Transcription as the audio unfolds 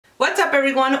up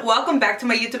everyone? Welcome back to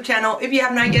my YouTube channel. If you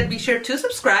have not yet, be sure to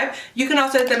subscribe. You can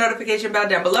also hit the notification bell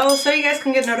down below so you guys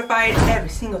can get notified every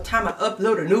single time I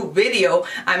upload a new video.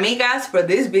 Amigas, for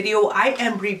this video I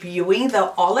am reviewing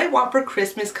the All I Want for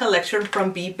Christmas collection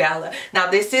from Bebella.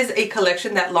 Now this is a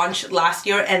collection that launched last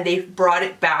year and they brought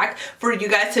it back for you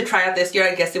guys to try out this year.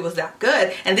 I guess it was that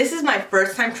good. And this is my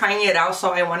first time trying it out, so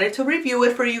I wanted to review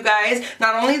it for you guys.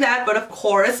 Not only that, but of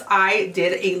course I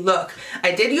did a look.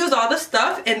 I did use all the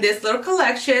stuff in this little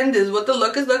collection. This is what the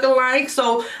look is looking like.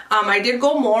 So I did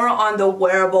go more on the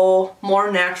wearable,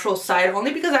 more natural side,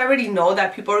 only because I already know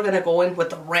that people are gonna go in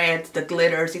with the reds, the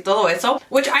glitters, y todo eso,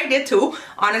 which I did too.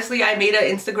 Honestly, I made an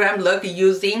Instagram look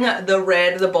using the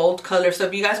red, the bold color. So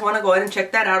if you guys want to go ahead and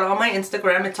check that out on my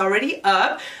Instagram, it's already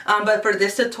up. But for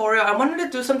this tutorial, I wanted to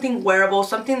do something wearable,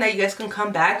 something that you guys can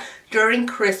come back during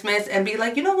Christmas and be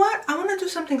like, you know what, I want to do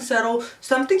something subtle,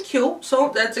 something cute.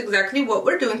 So that's exactly what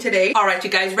we're doing today. All right, you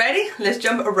guys ready? Let's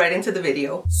jump right into the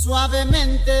video.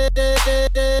 Suavemente.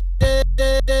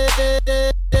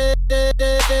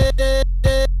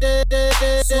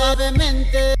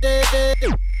 Suavemente.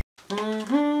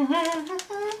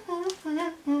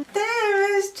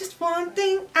 There is just one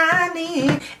thing I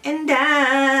need, and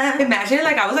I imagine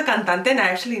like I was a cantante and I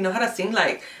actually know how to sing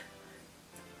like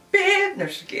no,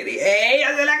 just kidding. Hey,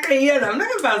 I'm not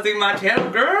gonna sing my channel,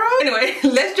 girl. Anyway,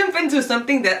 let's jump into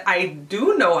something that I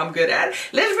do know I'm good at.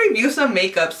 Let's review some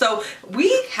makeup. So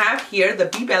we have here the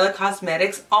Bebella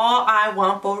Cosmetics All I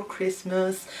Want for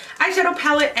Christmas eyeshadow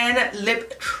palette and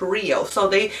lip trio. So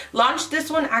they launched this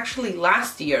one actually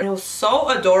last year. It was so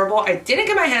adorable. I didn't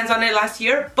get my hands on it last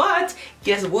year, but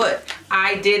guess what?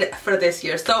 I did for this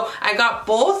year. So I got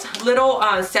both little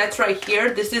sets right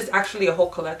here. This is actually a whole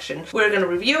collection. We're gonna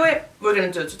review it. We're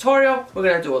gonna do a tutorial. We're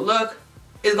gonna do a look.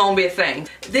 It's gonna be a thing.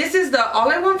 This is the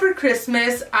All I Want for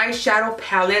Christmas eyeshadow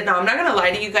palette. Now I'm not gonna lie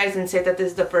to you guys and say that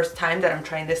this is the first time that I'm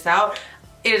trying this out.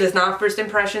 It is not first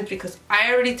impressions because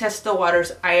I already tested the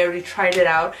waters. I already tried it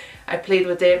out. I played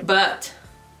with it, but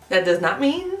that does not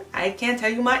mean I can't tell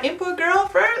you my input, girl.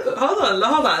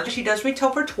 Hold on. She does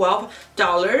retail for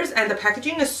 $12 and the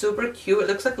packaging is super cute. It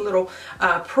looks like a little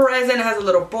present. It has a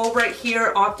little bow right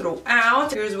here all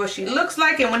throughout. Here's what she looks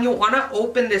like, and when you want to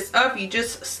open this up, you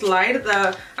just slide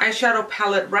the eyeshadow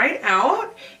palette right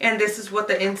out, and this is what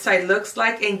the inside looks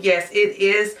like. And yes, it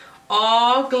is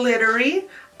all glittery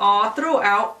all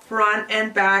throughout, front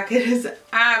and back. It is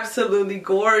absolutely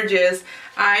gorgeous.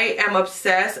 I am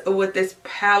obsessed with this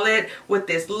palette, with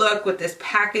this look, with this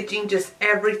packaging, just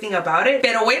everything about it.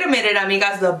 But wait a minute,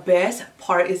 amigas, the best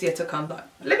part is yet to come.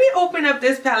 Let me open up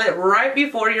this palette right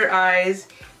before your eyes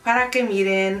para que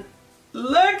miren.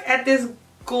 Look at this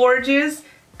gorgeous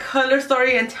color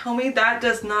story and tell me that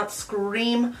does not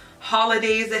scream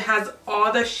holidays. It has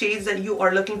all the shades that you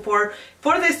are looking for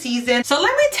this season. So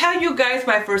let me tell you guys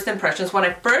my first impressions. When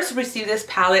I first received this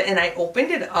palette and I opened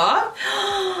it up,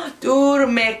 dude,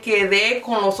 me quedé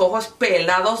con los ojos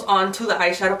pelados onto the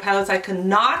eyeshadow palettes. I could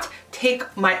not take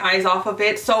my eyes off of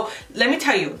it. So let me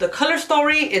tell you, the color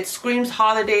story, it screams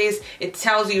holidays. It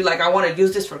tells you like I want to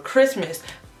use this for Christmas.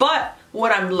 But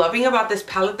what I'm loving about this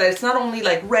palette, that it's not only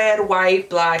like red, white,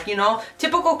 black, you know,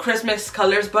 typical Christmas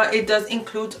colors, but it does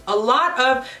include a lot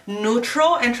of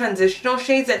neutral and transitional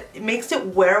shades that makes it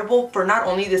wearable for not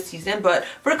only this season, but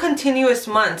for continuous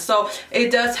months. So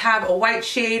it does have a white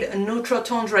shade, neutral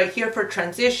tones right here for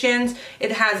transitions.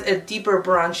 It has a deeper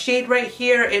bronze shade right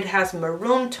here. It has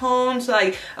maroon tones,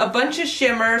 like a bunch of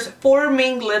shimmers, 4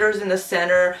 main glitters in the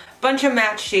center, bunch of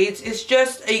matte shades. It's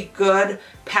just a good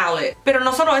palette. Pero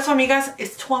no solo eso, amigas,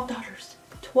 it's $12.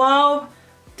 $12.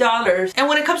 And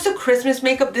when it comes to Christmas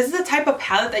makeup, this is the type of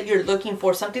palette that you're looking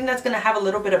for, something that's gonna have a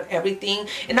little bit of everything.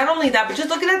 And not only that, but just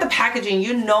looking at the packaging,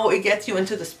 you know it gets you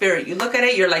into the spirit. You look at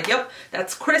it, you're like, yep,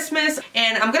 that's Christmas.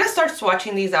 And I'm gonna start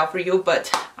swatching these out for you,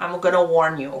 but I'm gonna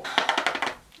warn you.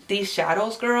 These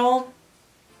shadows, girl,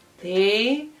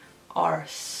 they are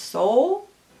so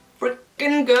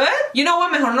freaking good. You know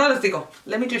what, mejor no les digo.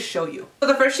 Let me just show you. So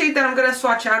the first shade that I'm gonna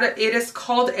swatch out, it is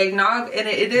called Eggnog, and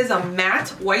it is a matte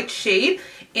white shade.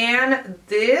 And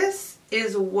this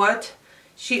is what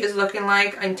she is looking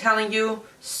like. I'm telling you,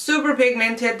 super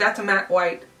pigmented. That's a matte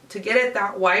white. To get it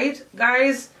that white,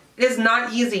 guys, it is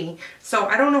not easy. So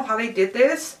I don't know how they did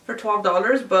this for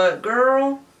 $12, but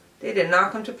girl, they did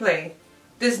not come to play.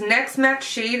 This next matte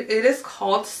shade, it is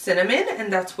called Cinnamon,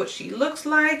 and that's what she looks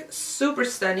like. Super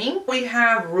stunning. We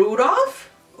have Rudolph.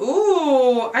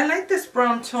 Ooh, I like this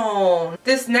brown tone.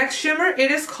 This next shimmer, it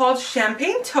is called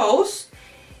Champagne Toast,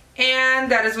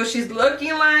 and that is what she's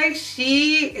looking like.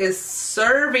 She is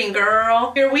serving,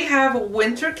 girl. Here we have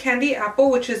Winter Candy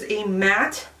Apple, which is a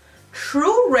matte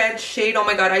True Red shade. Oh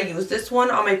my god, I used this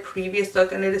one on my previous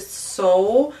look and it is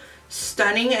so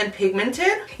stunning and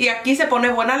pigmented. Y aquí se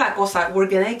pone buena la cosa. We're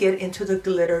gonna get into the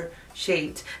glitter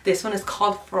shades. This one is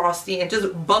called Frosty, and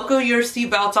just buckle your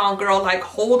seatbelts on, girl. Like,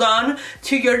 hold on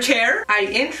to your chair. I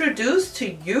introduce to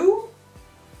you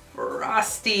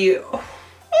Frosty.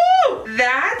 Oh,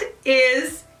 that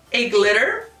is a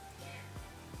glitter.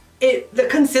 The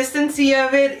consistency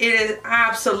of it is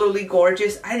absolutely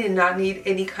gorgeous. I did not need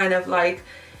any kind of like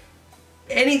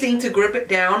anything to grip it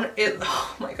down.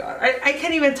 Oh my god, I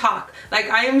can't even talk. Like,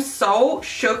 I am so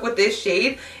shook with this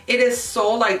shade. It is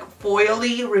so like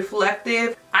foily,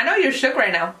 reflective. I know you're shook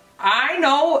right now. I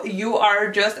know you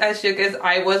are just as shook as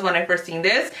I was when I first seen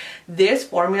this. This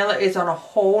formula is on a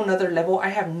whole nother level. I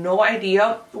have no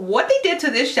idea what they did to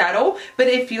this shadow, but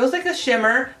it feels like a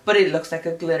shimmer, but it looks like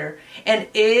a glitter. And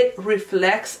it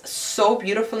reflects so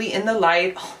beautifully in the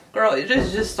light. Oh, girl, it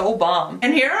is just so bomb.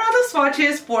 And here are the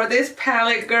swatches for this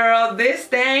palette, girl. This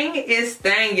thing is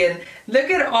thangin'. Look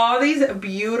at all these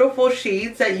beautiful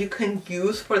shades that you can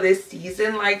use for this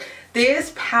season. Like,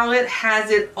 this palette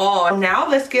has it all. Now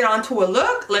let's get on to a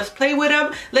look. Let's play with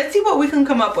them. Let's see what we can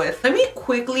come up with. Let me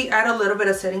quickly add a little bit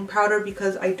of setting powder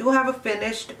because I do have a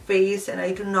finished face and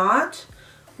I do not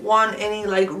want any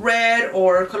like red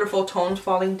or colorful tones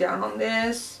falling down on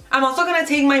this. I'm also going to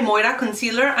take my Moira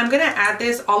concealer. I'm going to add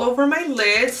this all over my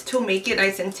lids to make it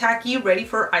nice and tacky, ready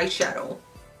for eyeshadow.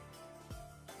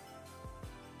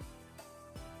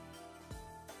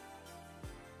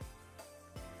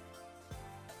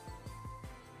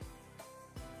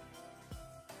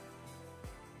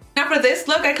 Now for this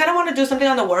look, I kind of want to do something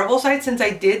on the wearable side since I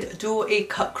did do a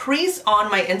cut crease on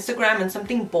my Instagram and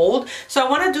something bold. So I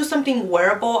want to do something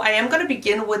wearable. I am going to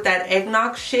begin with that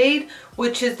eggnog shade,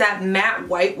 which is that matte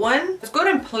white one. Let's go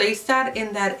ahead and place that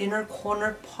in that inner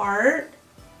corner part.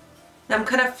 And I'm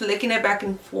kind of flicking it back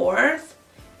and forth.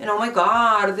 And oh my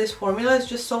god, this formula is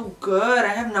just so good. I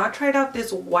have not tried out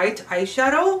this white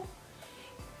eyeshadow.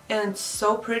 And it's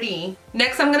so pretty.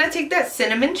 Next, I'm going to take that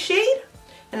cinnamon shade.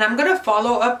 And I'm going to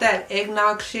follow up that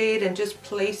eggnog shade and just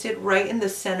place it right in the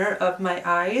center of my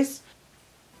eyes.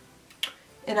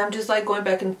 And I'm just like going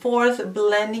back and forth,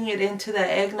 blending it into the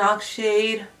eggnog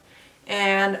shade.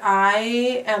 And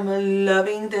I am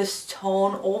loving this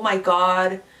tone. Oh my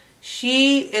god.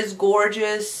 She is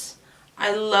gorgeous.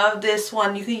 I love this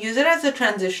one. You can use it as a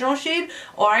transitional shade,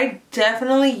 or I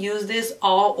definitely use this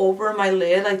all over my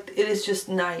lid. Like, it is just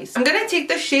nice. I'm going to take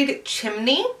the shade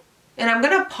Chimney. And I'm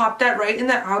going to pop that right in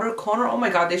the outer corner. Oh my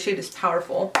god, this shade is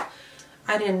powerful.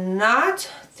 I did not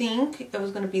think it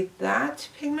was going to be that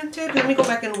pigmented. Let me go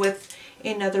back in with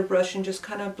another brush and just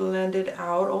kind of blend it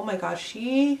out. Oh my god,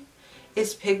 she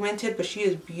is pigmented, but she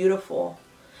is beautiful.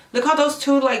 Look how those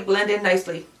two like blend in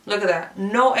nicely. Look at that.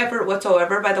 No effort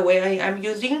whatsoever. By the way, I'm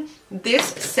using this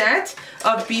set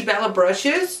of Bebella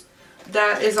brushes.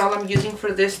 That is all I'm using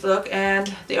for this look,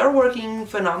 and they are working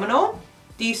phenomenal.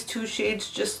 These two shades,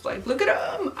 just like, look at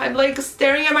them. I'm like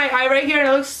staring at my eye right here and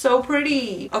it looks so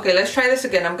pretty. Okay, let's try this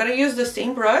again. I'm gonna use the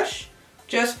same brush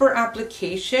just for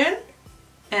application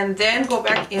and then go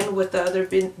back in with the other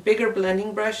bigger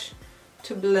blending brush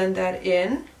to blend that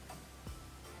in.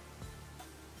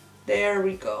 There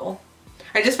we go.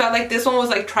 I just felt like this one was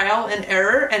like trial and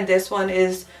error and this one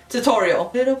is tutorial.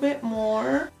 A little bit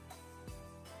more.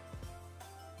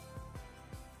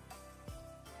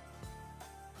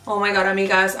 Oh my god,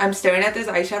 amigas, I'm staring at this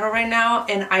eyeshadow right now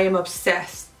and I am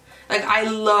obsessed. Like, I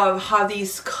love how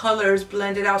these colors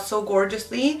blended out so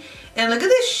gorgeously. And look at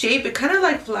this shape, it kind of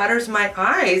like flatters my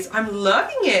eyes. I'm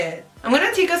loving it. I'm going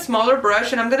to take a smaller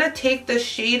brush and I'm going to take the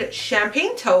shade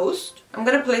Champagne Toast. I'm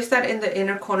going to place that in the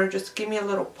inner corner just to give me a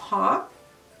little pop.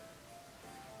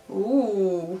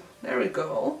 Ooh, there we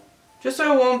go. Just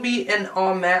so it won't be an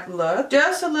all matte look.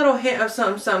 Just a little hint of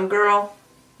some girl.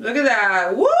 Look at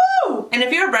that. Woo! And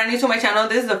if you're brand new to my channel,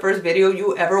 this is the first video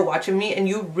you ever watch of me and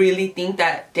you really think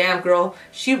that, damn girl,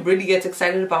 she really gets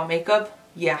excited about makeup.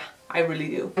 Yeah, I really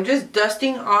do. I'm just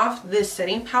dusting off this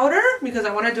setting powder because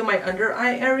I want to do my under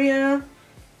eye area.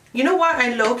 You know what?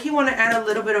 I low-key want to add a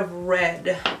little bit of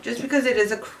red just because it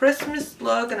is a Christmas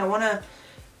look and I want to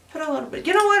put a little bit.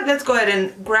 You know what? Let's go ahead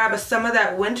and grab some of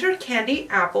that Winter Candy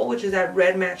Apple, which is that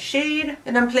red matte shade.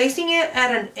 And I'm placing it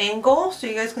at an angle so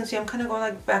you guys can see I'm kind of going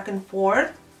like back and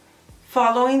forth,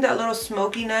 following that little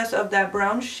smokiness of that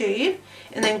brown shade.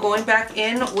 And then going back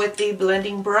in with a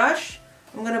blending brush.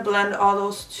 I'm going to blend all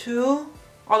those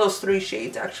three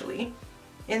shades actually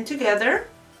in together.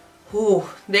 Ooh,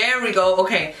 there we go.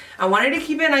 Okay, I wanted to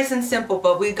keep it nice and simple,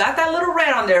 but we got that little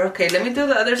red on there. Okay, let me do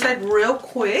the other side real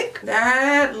quick.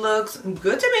 That looks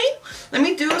good to me. Let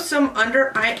me do some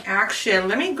under eye action.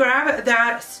 Let me grab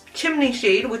that chimney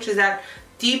shade, which is that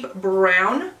deep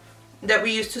brown that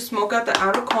we used to smoke out the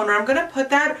outer corner. I'm gonna put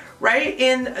that right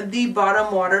in the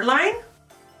bottom waterline.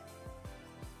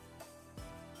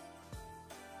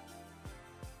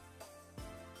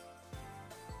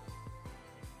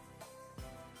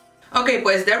 Okay,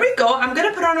 pues there we go. I'm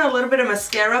gonna put on a little bit of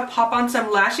mascara, pop on some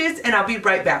lashes, and I'll be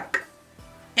right back.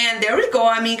 And there we go,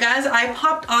 amigas. I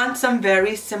popped on some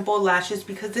very simple lashes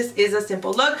because this is a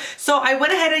simple look. So I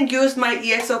went ahead and used my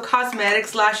Xmas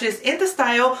Cosmetics lashes in the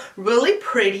style Really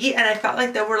Pretty, and I felt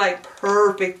like they were like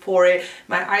perfect for it.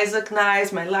 My eyes look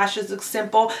nice, my lashes look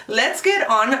simple. Let's get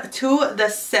on to the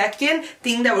second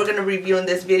thing that we're going to review in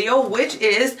this video, which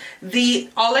is the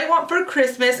All I Want for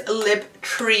Christmas Lip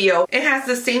Trio. It has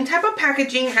the same type of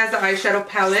packaging as the eyeshadow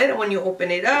palette. When you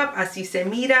open it up, así se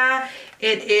mira.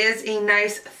 It is a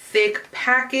nice thick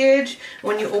package.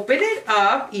 When you open it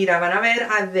up, van a ver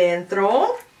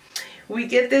adentro, we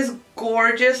get this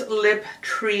gorgeous lip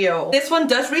trio. This one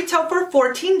does retail for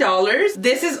 $14.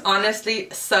 This is honestly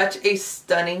such a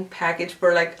stunning package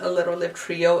for like a little lip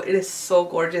trio. It is so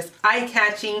gorgeous,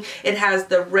 eye-catching. It has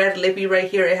the red lippy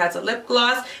right here. It has a lip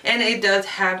gloss, and it does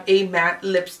have a matte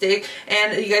lipstick.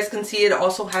 And you guys can see it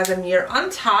also has a mirror on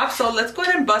top. So let's go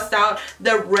ahead and bust out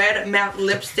the red matte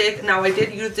lipstick. Now I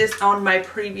did use this on my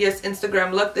previous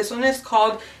Instagram look. This one is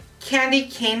called Candy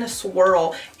Cane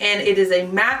Swirl, and it is a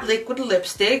matte liquid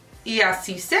lipstick. Y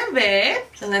así se ve.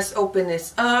 And let's open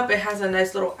this up. It has a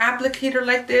nice little applicator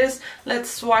like this.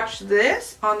 Let's swatch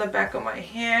this on the back of my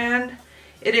hand.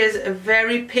 It is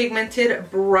very pigmented,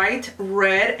 bright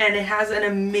red, and it has an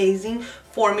amazing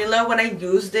formula. When I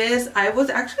used this, I was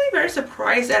actually very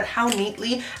surprised at how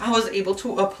neatly I was able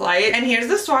to apply it. And here's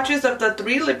the swatches of the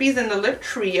 3 lippies in the lip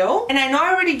trio. And I know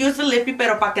I already used the lippy,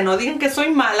 pero pa que no digan que soy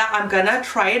mala, I'm gonna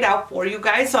try it out for you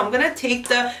guys. So I'm gonna take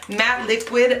the matte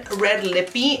liquid red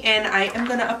lippy, and I am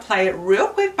gonna apply it real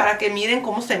quick para que miren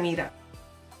cómo se mira.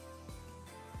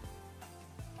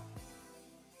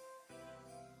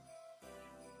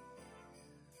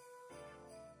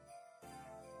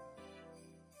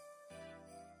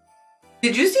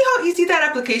 Did you see how easy that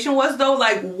application was though?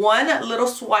 Like one little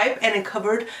swipe and it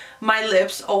covered my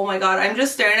lips. Oh my god, I'm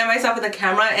just staring at myself in the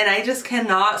camera and I just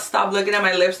cannot stop looking at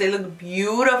my lips. They look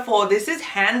beautiful. This is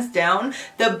hands down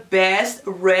the best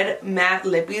red matte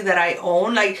lippy that I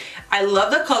own. Like, I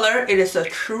love the color. It is a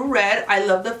true red. I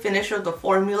love the finish of the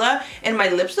formula, and my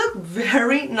lips look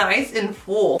very nice and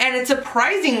full. And it's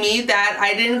surprising me that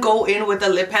I didn't go in with a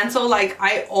lip pencil. Like,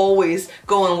 I always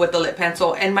go in with the lip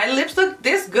pencil, and my lips look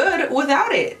this good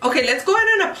without it. Okay, let's go ahead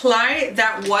and apply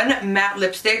that one matte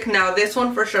lipstick. Now this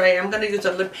one for sure I am going to use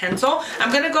a lip pencil.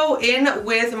 I'm going to go in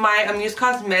with my Xmas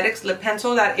Cosmetics lip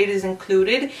pencil that it is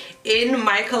included in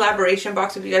my collaboration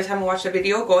box. If you guys haven't watched the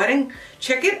video, go ahead and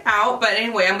check it out. But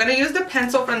anyway, I'm going to use the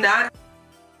pencil from that.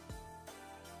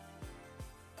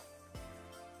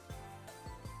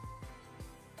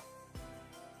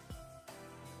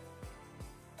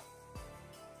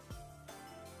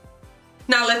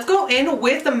 Now let's go in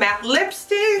with the matte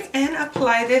lipstick and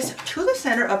apply this to the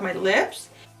center of my lips.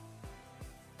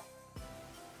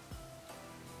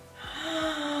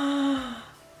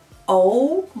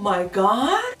 Oh my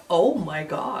god. Oh my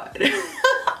god.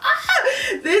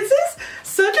 This is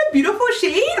such a beautiful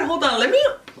shade. Hold on, let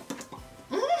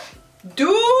me...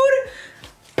 Dude!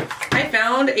 I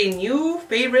found a new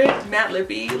favorite matte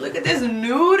lippy. Look at this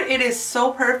nude. It is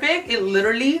so perfect. It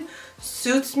literally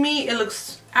suits me. It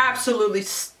looks absolutely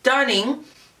stunning.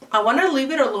 I want to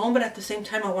leave it alone, but at the same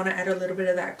time I want to add a little bit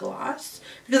of that gloss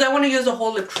because I want to use a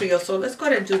whole lip trio. So let's go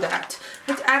ahead and do that.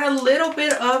 Let's add a little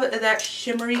bit of that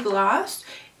shimmery gloss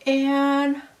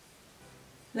and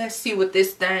let's see what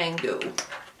this thing do.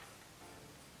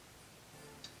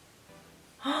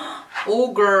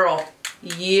 Oh girl,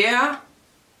 yeah,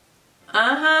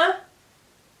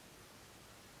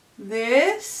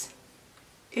 this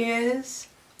is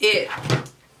it.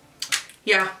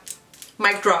 Yeah,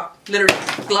 mic drop, literally,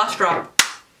 gloss drop.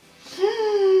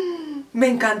 Me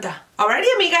encanta. Alrighty,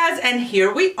 amigas, and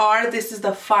here we are. This is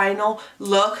the final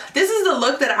look. This is the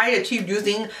look that I achieved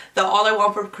using the All I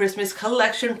Want for Christmas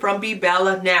collection from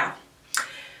Bebella. Now,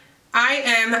 I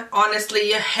am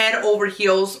honestly head over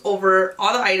heels over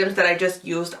all the items that I just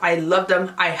used. I love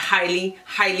them. I highly,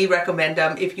 highly recommend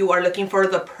them. If you are looking for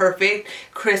the perfect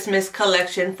Christmas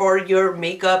collection for your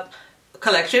makeup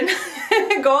Collection.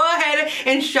 Go ahead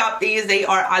and shop these. They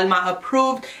are Alma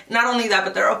approved. Not only that,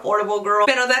 but they're affordable, girl.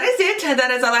 Pero that is it.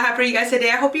 That is all I have for you guys today.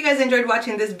 I hope you guys enjoyed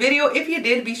watching this video. If you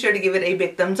did, be sure to give it a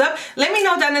big thumbs up. Let me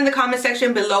know down in the comment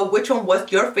section below which one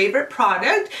was your favorite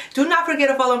product. Do not forget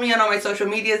to follow me on all my social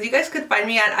medias. You guys could find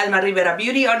me at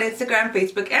Almariveraaaa on Instagram,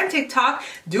 Facebook, and TikTok.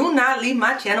 Do not leave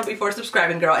my channel before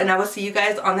subscribing, girl. And I will see you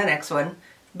guys on the next one.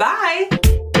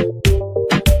 Bye!